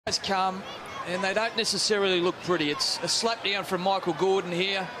Has come and they don't necessarily look pretty. It's a slap down from Michael Gordon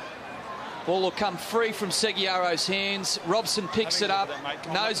here. Ball will come free from Seguiaro's hands. Robson picks it up,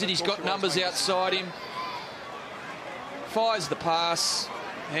 knows that he's got numbers outside him, fires the pass,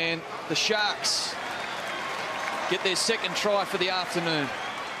 and the Sharks get their second try for the afternoon.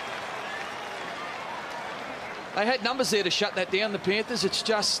 They had numbers there to shut that down, the Panthers. It's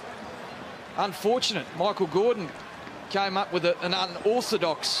just unfortunate. Michael Gordon came up with an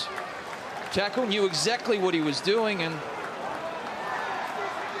unorthodox tackle, knew exactly what he was doing, and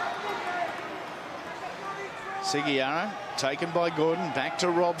Seguiaro taken by Gordon, back to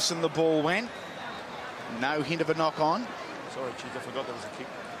Robson. The ball went, no hint of a knock on. Sorry, Chief, I forgot there was a kick.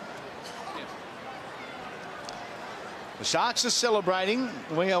 The Sharks are celebrating.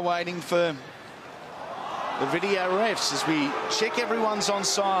 We are waiting for the video refs as we check everyone's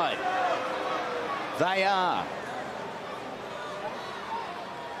onside. They are.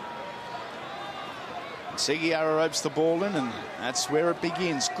 Seguiaro ropes the ball in, and that's where it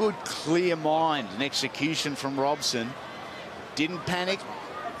begins. Good, clear mind and execution from Robson. Didn't panic.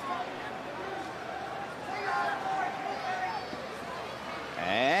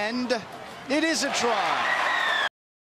 And it is a try.